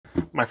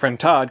My friend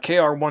Todd,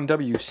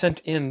 KR1W, sent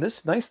in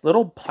this nice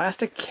little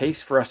plastic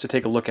case for us to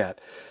take a look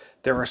at.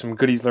 There are some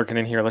goodies lurking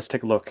in here. Let's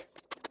take a look.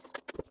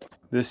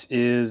 This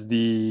is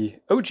the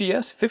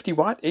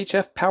OGS-50W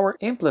HF Power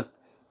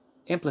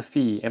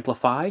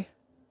Amplify?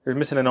 They're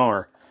missing an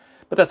R,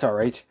 but that's all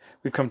right.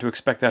 We've come to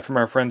expect that from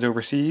our friends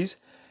overseas.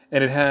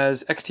 And it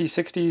has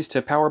XT60s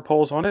to power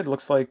poles on it. It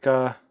looks like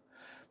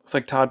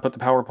Todd put the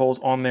power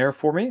poles on there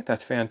for me.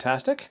 That's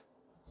fantastic.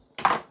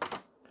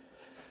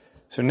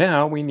 So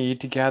now we need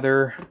to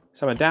gather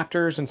some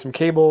adapters and some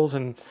cables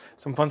and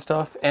some fun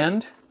stuff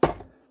and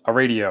a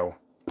radio.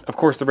 Of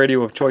course, the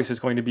radio of choice is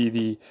going to be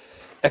the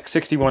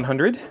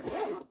X6100,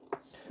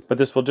 but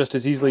this will just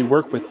as easily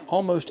work with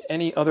almost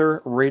any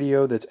other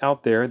radio that's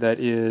out there that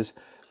is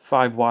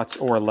 5 watts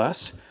or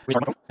less.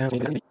 What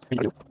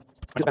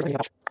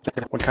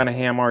kind of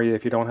ham are you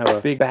if you don't have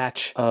a big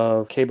batch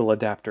of cable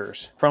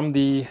adapters? From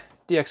the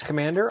DX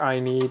Commander,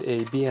 I need a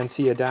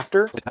BNC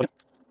adapter.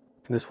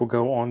 This will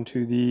go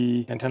onto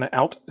the antenna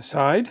out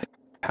side.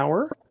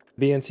 Power.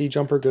 BNC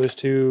jumper goes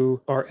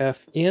to RF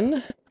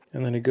in,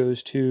 and then it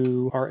goes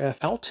to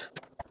RF out.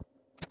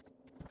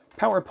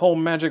 Power pole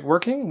magic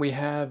working. We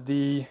have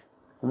the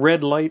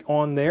red light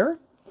on there.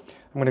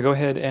 I'm going to go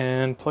ahead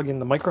and plug in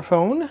the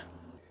microphone.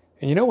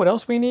 And you know what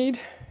else we need?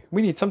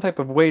 We need some type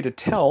of way to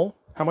tell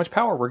how much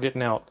power we're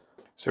getting out.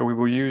 So we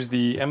will use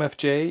the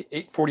MFJ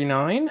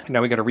 849.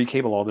 Now we got to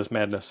recable all this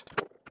madness.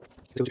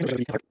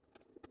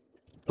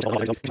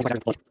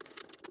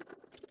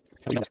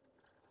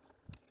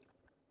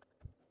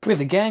 We have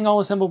the gang all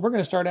assembled. We're going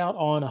to start out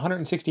on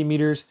 160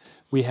 meters.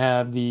 We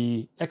have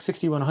the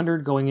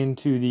X6100 going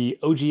into the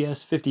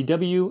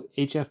OGS-50W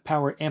HF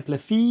Power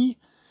Amplify,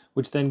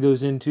 which then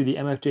goes into the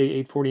MFJ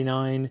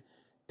 849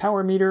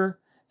 power meter,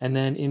 and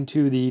then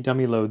into the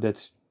dummy load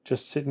that's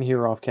just sitting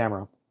here off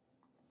camera.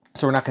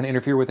 So we're not going to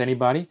interfere with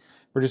anybody.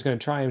 We're just going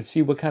to try and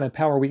see what kind of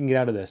power we can get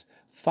out of this.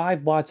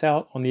 5 watts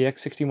out on the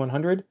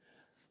X6100.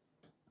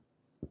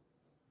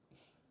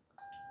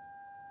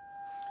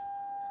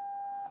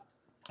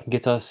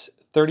 Gets us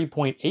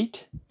 30.8.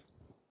 Let's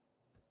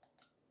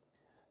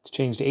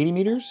change to 80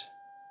 meters.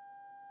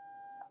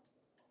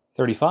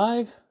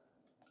 35.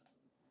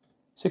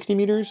 60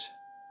 meters.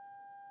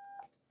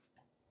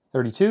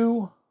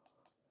 32.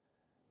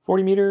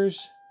 40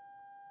 meters.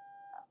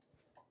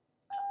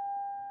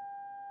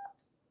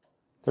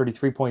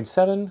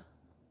 33.7.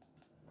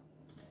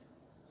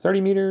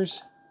 30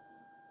 meters.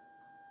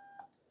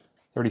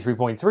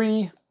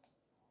 33.3.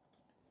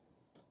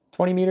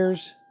 20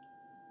 meters.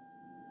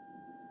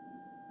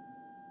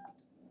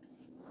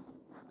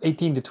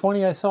 18 to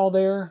 20 I saw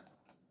there.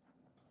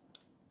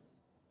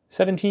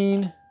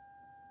 17.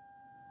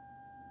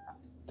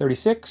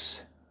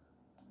 36.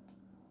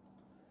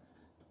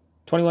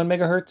 21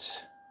 megahertz.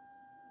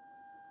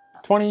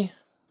 20.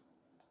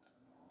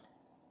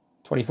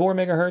 24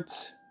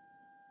 megahertz.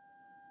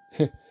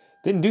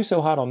 Didn't do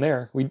so hot on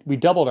there. We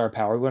doubled our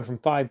power. We went from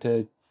 5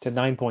 to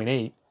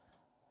 9.8.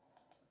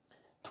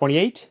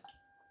 28.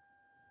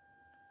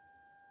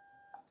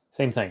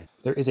 Same thing.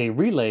 There is a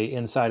relay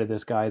inside of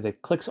this guy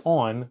that clicks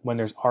on when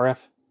there's RF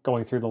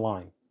going through the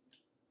line.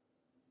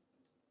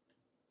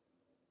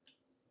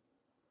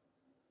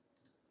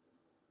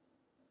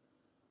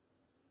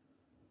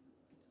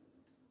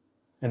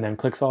 And then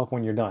clicks off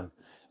when you're done.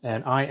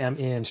 And I am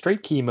in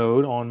straight key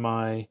mode on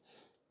my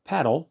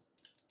paddle.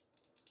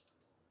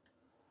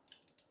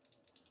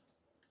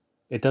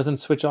 It doesn't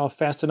switch off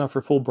fast enough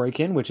for full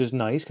break-in, which is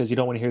nice because you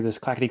don't want to hear this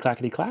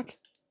clackety-clackety-clack.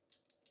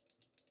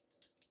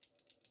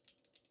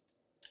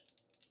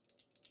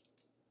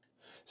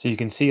 So you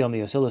can see on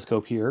the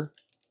oscilloscope here,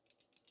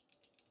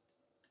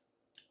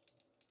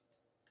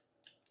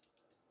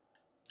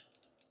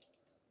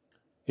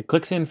 it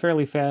clicks in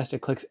fairly fast, it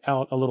clicks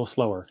out a little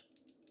slower.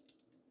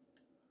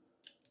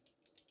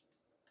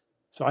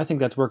 So I think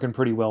that's working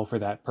pretty well for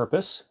that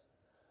purpose.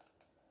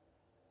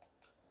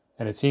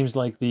 And it seems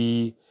like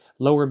the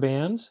lower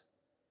bands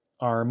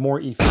are more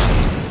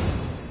efficient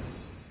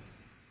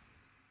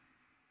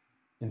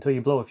until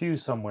you blow a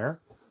fuse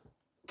somewhere.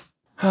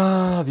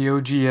 The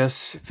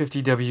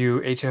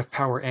OGS-50W HF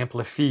Power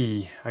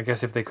Amplify. I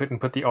guess if they couldn't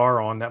put the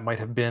R on, that might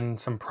have been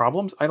some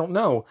problems. I don't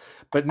know.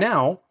 But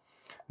now,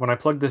 when I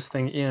plug this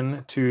thing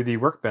in to the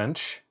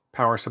workbench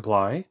power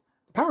supply,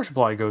 the power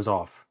supply goes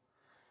off.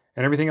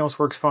 And everything else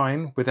works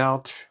fine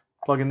without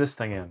plugging this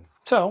thing in.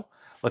 So,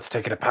 let's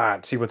take it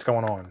apart, see what's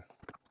going on.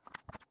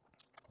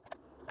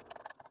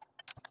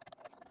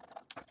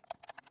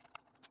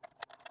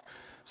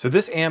 So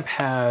this amp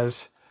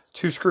has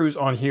 2 screws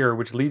on here,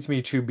 which leads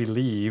me to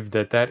believe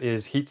that that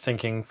is heat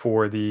sinking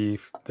for the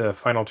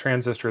final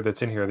transistor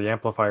that's in here, the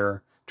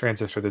amplifier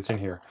transistor that's in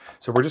here.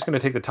 So we're just going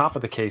to take the top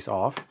of the case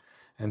off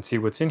and see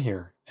what's in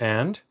here.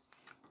 And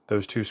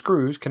those 2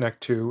 screws connect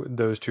to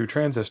those 2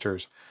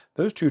 transistors.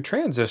 Those 2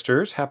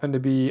 transistors happen to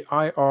be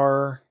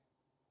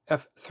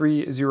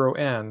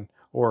IRF30N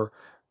or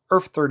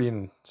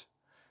ERF30N.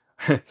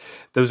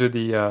 Those are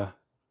the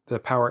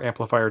power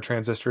amplifier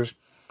transistors.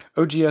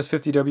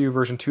 OGS-50W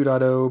version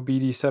 2.0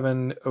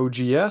 BD7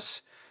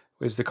 OGS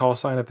is the call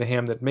sign of the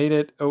ham that made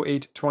it,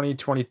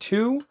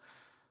 08-2022.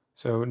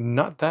 So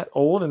not that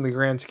old in the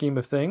grand scheme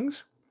of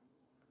things.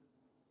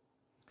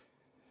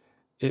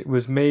 It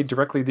was made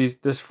directly,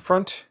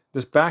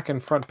 this back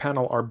and front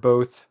panel are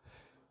both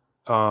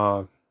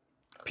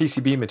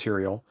PCB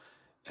material.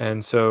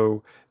 And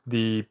so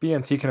the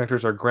BNC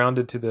connectors are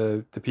grounded to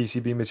the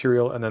PCB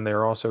material, and then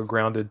they're also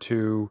grounded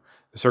to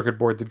the circuit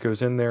board that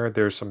goes in there.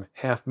 There's some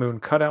half moon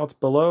cutouts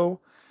below.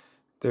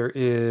 There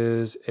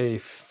is a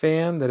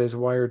fan that is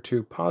wired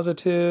to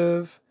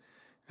positive,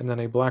 and then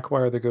a black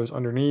wire that goes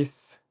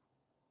underneath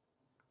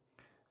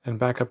and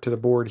back up to the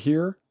board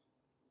here.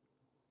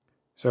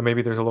 So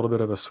maybe there's a little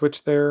bit of a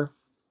switch there.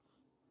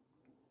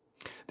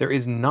 There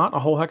is not a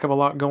whole heck of a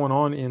lot going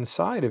on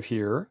inside of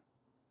here.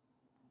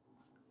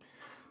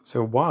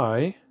 So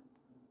why,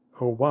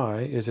 oh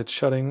why, is it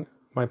shutting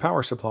my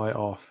power supply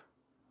off?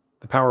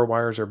 The power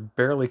wires are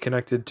barely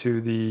connected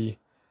to the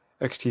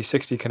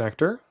XT60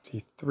 connector.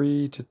 See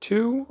 3 to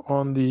 2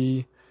 on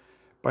the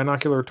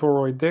binocular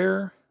toroid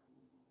there.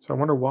 So I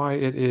wonder why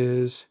it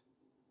is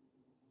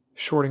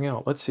shorting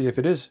out. Let's see if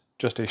it is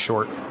just a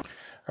short.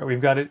 All right,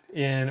 we've got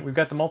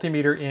the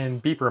multimeter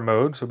in beeper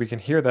mode, so we can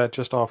hear that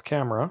just off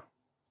camera.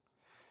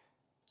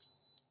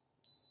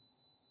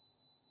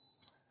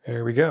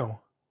 There we go.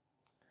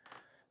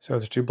 So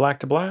let's do black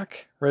to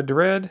black, red to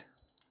red.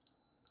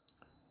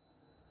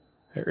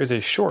 There is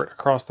a short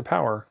across the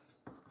power.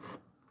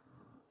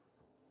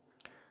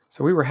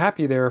 So we were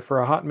happy there for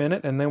a hot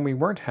minute, and then we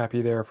weren't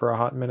happy there for a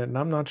hot minute, and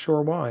I'm not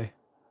sure why.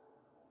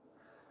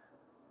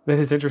 That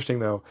is interesting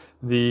though.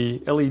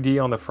 The LED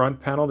on the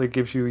front panel that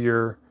gives you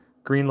your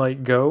green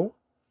light go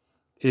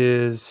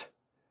is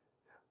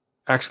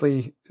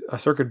actually a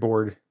circuit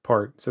board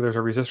part. So there's a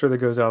resistor that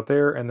goes out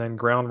there, and then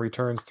ground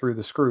returns through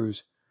the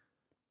screws.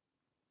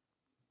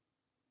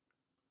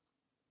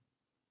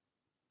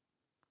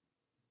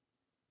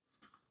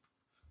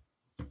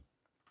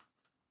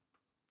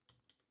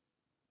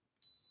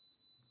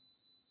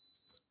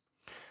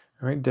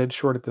 All right, dead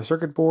short at the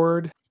circuit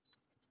board.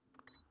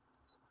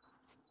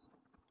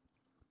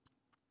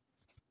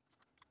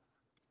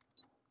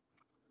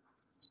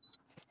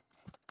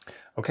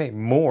 Okay,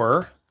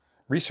 more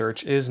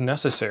research is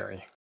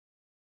necessary.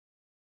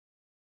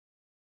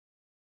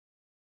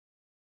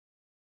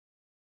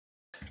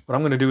 What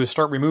I'm going to do is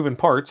start removing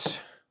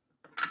parts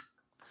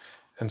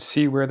and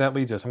see where that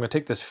leads us. I'm going to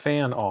take this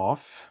fan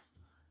off,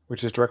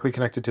 which is directly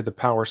connected to the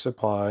power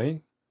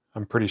supply.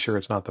 I'm pretty sure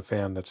it's not the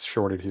fan that's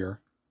shorted here.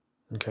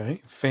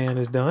 Okay, fan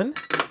is done.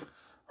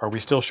 Are we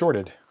still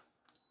shorted?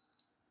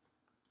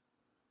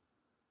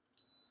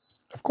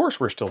 Of course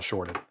we're still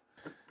shorted.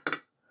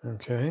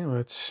 Okay,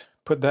 let's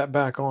put that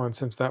back on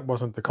since that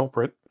wasn't the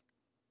culprit.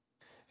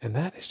 And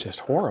that is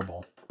just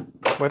horrible.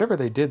 Whatever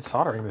they did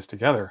soldering this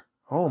together.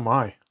 Oh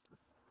my.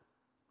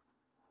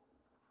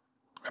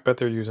 I bet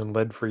they're using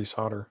lead-free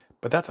solder.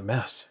 But that's a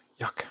mess.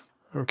 Yuck.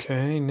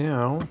 Okay,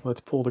 now let's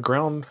pull the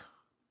ground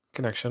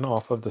connection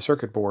off of the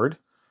circuit board.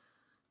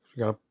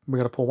 We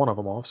gotta pull one of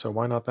them off, so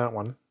why not that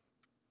one?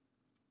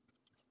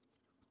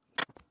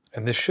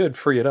 And this should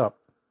free it up.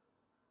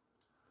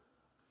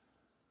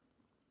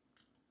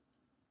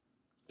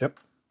 Yep.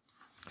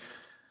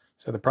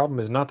 So the problem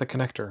is not the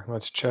connector.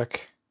 Let's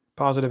check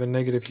positive and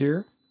negative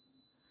here.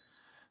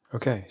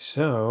 Okay,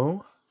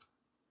 so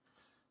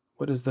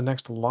what is the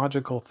next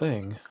logical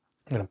thing?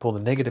 I'm going to pull the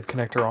negative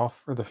connector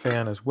off for the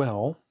fan as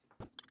well.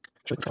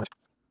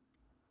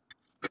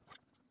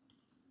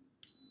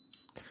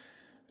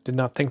 Did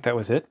not think that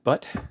was it,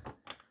 but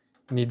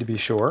need to be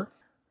sure.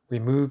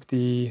 Remove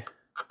the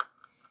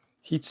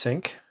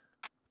heatsink.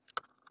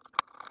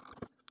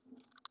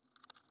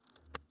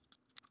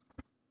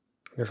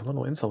 There's a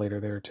little insulator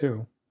there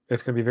too.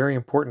 It's going to be very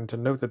important to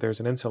note that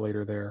there's an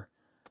insulator there.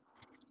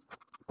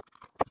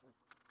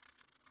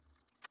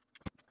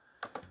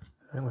 All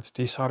right, let's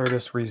desolder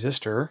this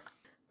resistor.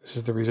 This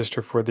is the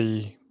resistor for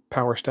the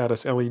power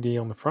status LED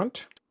on the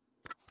front.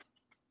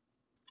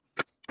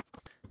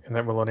 And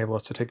that will enable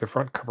us to take the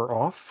front cover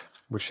off,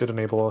 which should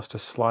enable us to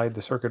slide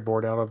the circuit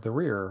board out of the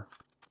rear.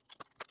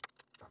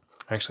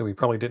 Actually, we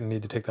probably didn't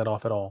need to take that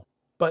off at all.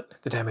 But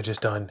the damage is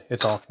done.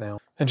 It's off now.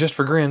 And just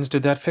for grins,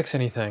 did that fix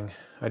anything?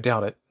 I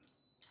doubt it.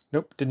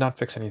 Nope, did not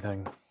fix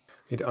anything.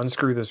 Need to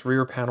unscrew this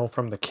rear panel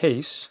from the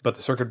case, but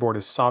the circuit board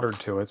is soldered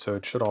to it, so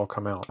it should all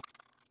come out.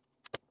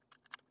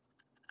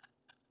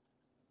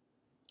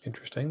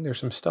 Interesting. There's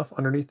some stuff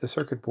underneath the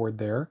circuit board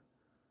there.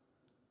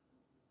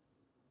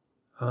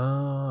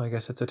 I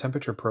guess it's a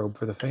temperature probe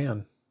for the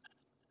fan.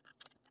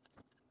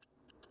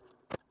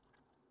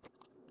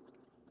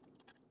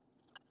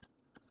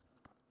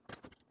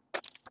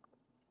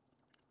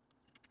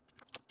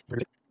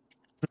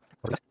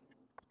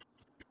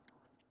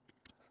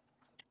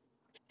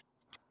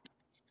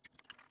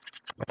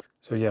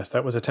 So yes,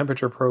 that was a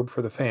temperature probe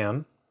for the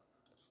fan.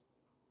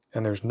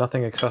 And there's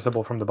nothing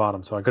accessible from the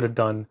bottom. So I could have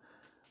done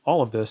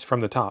all of this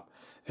from the top.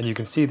 And you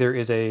can see there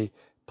is a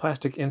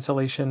plastic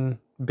insulation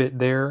bit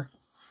there.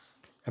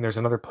 And there's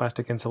another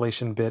plastic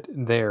insulation bit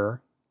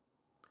there.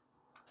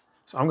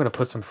 So I'm going to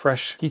put some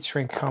fresh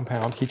heat-sink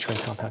compound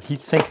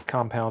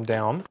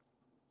down.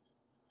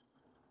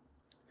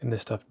 And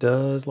this stuff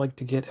does like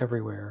to get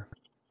everywhere.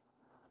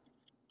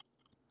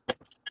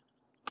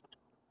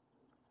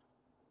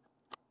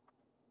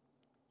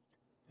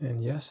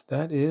 And yes,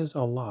 that is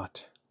a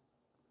lot.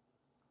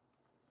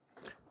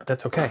 But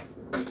that's okay,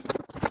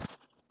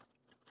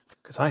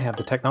 because I have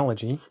the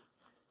technology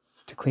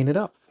to clean it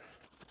up.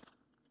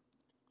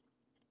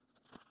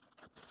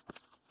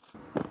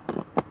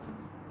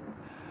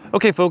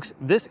 Okay, folks,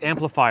 this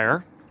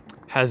amplifier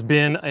has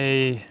been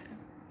an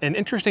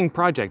interesting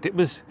project. It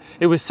was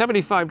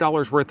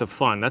 $75 worth of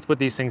fun. That's what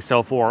these things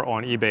sell for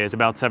on eBay, is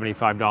about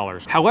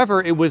 $75.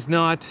 However, it was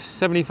not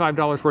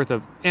 $75 worth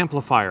of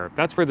amplifier.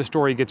 That's where the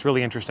story gets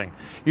really interesting.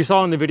 You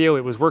saw in the video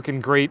it was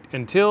working great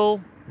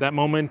until that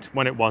moment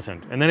when it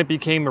wasn't. And then it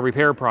became a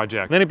repair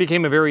project. Then it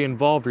became a very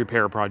involved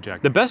repair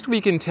project. The best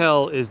we can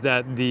tell is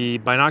that the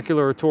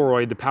binocular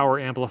toroid, the power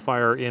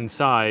amplifier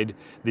inside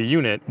the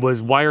unit,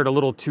 was wired a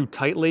little too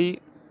tightly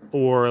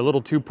or a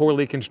little too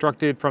poorly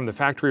constructed from the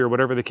factory, or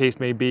whatever the case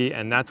may be,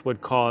 and that's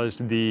what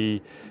caused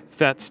the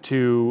FETs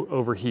to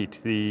overheat.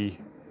 The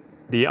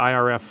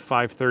IRF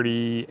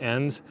 530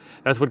 ends,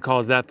 that's what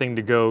caused that thing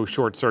to go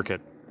short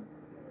circuit.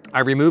 I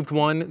removed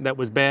one that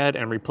was bad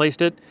and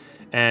replaced it,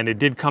 and it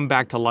did come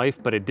back to life,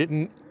 but it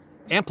didn't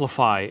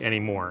amplify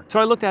anymore. So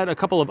I looked at a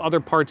couple of other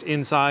parts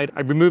inside.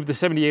 I removed the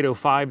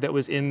 7805 that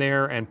was in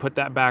there and put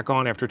that back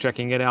on after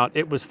checking it out.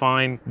 It was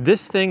fine.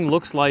 This thing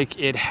looks like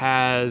it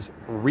has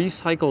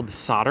recycled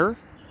solder.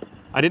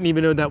 I didn't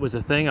even know that was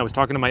a thing. I was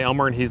talking to my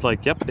Elmer and he's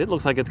like, yep, it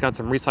looks like it's got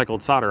some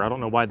recycled solder. I don't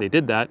know why they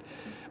did that,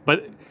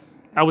 but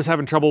I was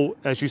having trouble.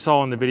 As you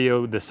saw in the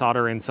video, the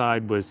solder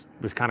inside was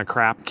kind of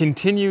crap.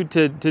 Continued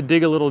to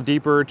dig a little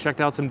deeper,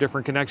 checked out some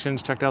different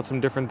connections, checked out some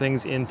different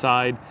things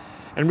inside.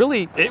 And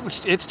really,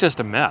 it's just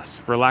a mess,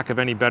 for lack of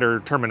any better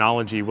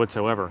terminology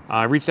whatsoever.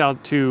 I reached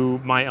out to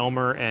my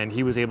Elmer and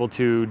he was able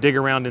to dig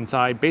around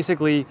inside.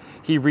 Basically,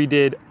 he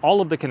redid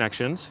all of the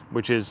connections,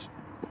 which is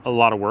a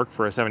lot of work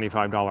for a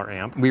 $75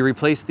 amp. We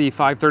replaced the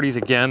 530s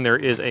again. There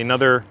is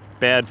another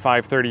bad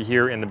 530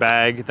 here in the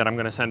bag that I'm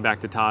gonna send back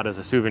to Todd as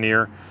a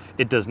souvenir.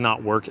 It does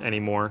not work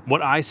anymore.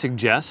 What I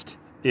suggest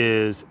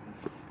is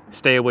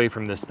stay away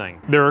from this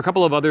thing. There are a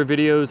couple of other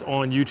videos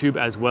on YouTube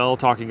as well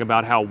talking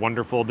about how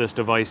wonderful this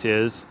device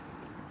is.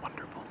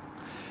 Wonderful.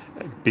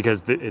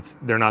 Because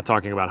they're not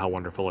talking about how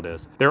wonderful it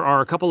is. There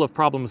are a couple of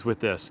problems with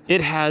this. It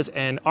has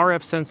an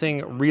RF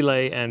sensing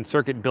relay and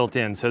circuit built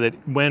in, so that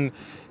when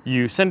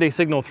you send a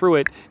signal through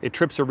it, it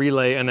trips a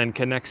relay and then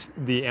connects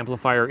the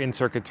amplifier in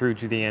circuit through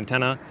to the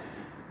antenna.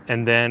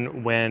 And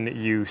then when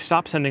you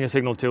stop sending a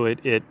signal to it,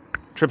 it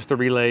trips the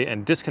relay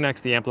and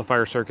disconnects the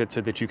amplifier circuit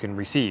so that you can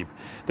receive.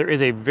 There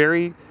is a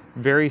very,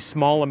 very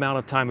small amount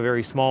of time, a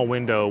very small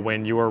window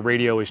when your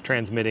radio is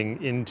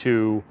transmitting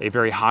into a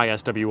very high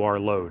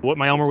SWR load. What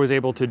my Elmer was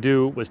able to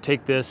do was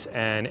take this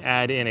and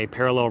add in a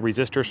parallel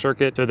resistor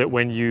circuit so that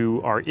when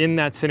you are in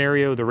that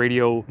scenario, the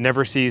radio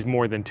never sees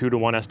more than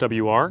 2-to-1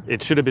 SWR.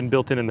 It should have been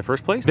built in the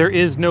first place. There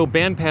is no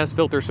bandpass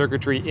filter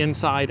circuitry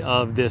inside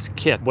of this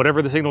kit.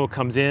 Whatever the signal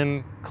comes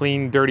in,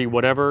 clean, dirty,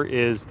 whatever,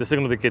 is the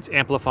signal that gets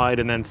amplified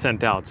and then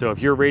sent out. So if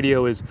your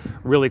radio is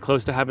really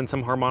close to having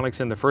some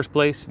harmonics in the first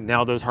place,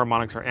 now those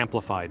harmonics are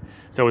amplified.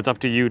 So it's up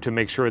to you to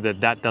make sure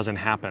that that doesn't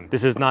happen.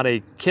 This is not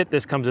a kit.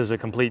 This comes as a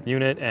complete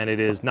unit and it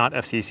is not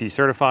FCC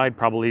certified.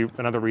 Probably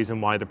another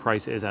reason why the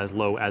price is as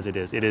low as it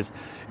is. It is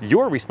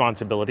your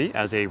responsibility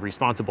as a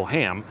responsible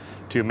ham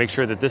to make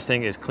sure that this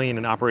thing is clean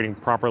and operating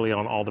properly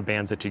on all the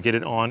bands that you get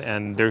it on,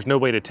 and there's no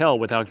way to tell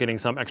without getting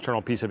some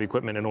external piece of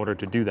equipment in order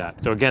to do that.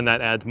 So again,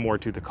 that adds more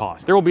to the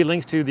cost. There will be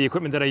links to the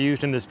equipment that I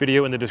used in this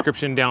video in the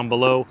description down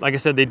below. Like I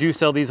said, they do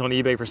sell these on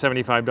eBay for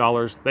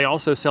 $75. They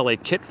also sell a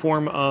kit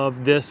form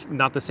of this,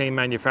 not the same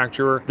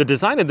manufacturer. The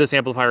design of this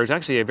amplifier is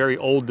actually a very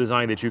old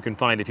design that you can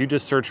find. If you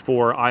just search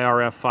for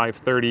IRF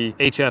 530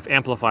 HF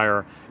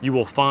amplifier, you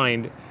will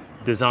find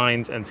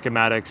designs and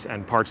schematics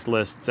and parts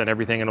lists and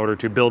everything in order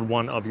to build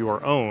one of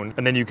your own,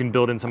 and then you can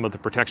build in some of the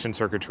protection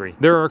circuitry.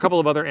 There are a couple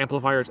of other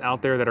amplifiers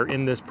out there that are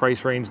in this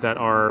price range that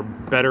are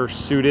better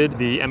suited.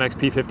 The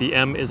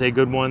MX-P50M is a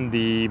good one.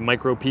 The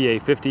Micro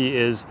PA50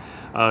 is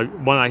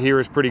one I hear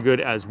is pretty good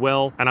as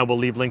well, and I will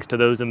leave links to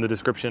those in the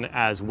description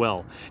as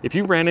well. If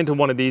you ran into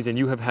one of these and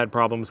you have had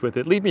problems with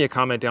it, leave me a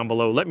comment down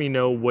below. Let me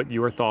know what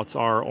your thoughts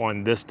are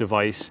on this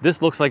device.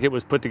 This looks like it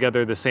was put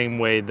together the same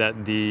way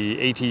that the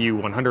ATU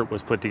 100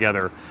 was put together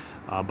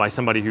by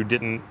somebody who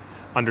didn't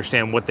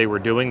understand what they were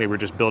doing. They were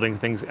just building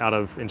things out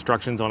of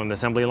instructions on an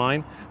assembly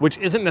line, which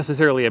isn't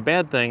necessarily a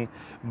bad thing,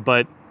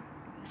 but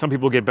some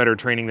people get better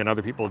training than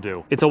other people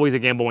do. It's always a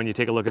gamble when you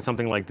take a look at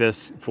something like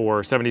this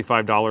for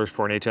 $75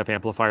 for an HF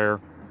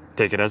amplifier.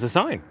 Take it as a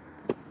sign.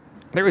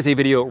 There is a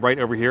video right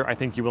over here I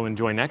think you will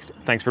enjoy next.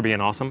 Thanks for being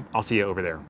awesome. I'll see you over there.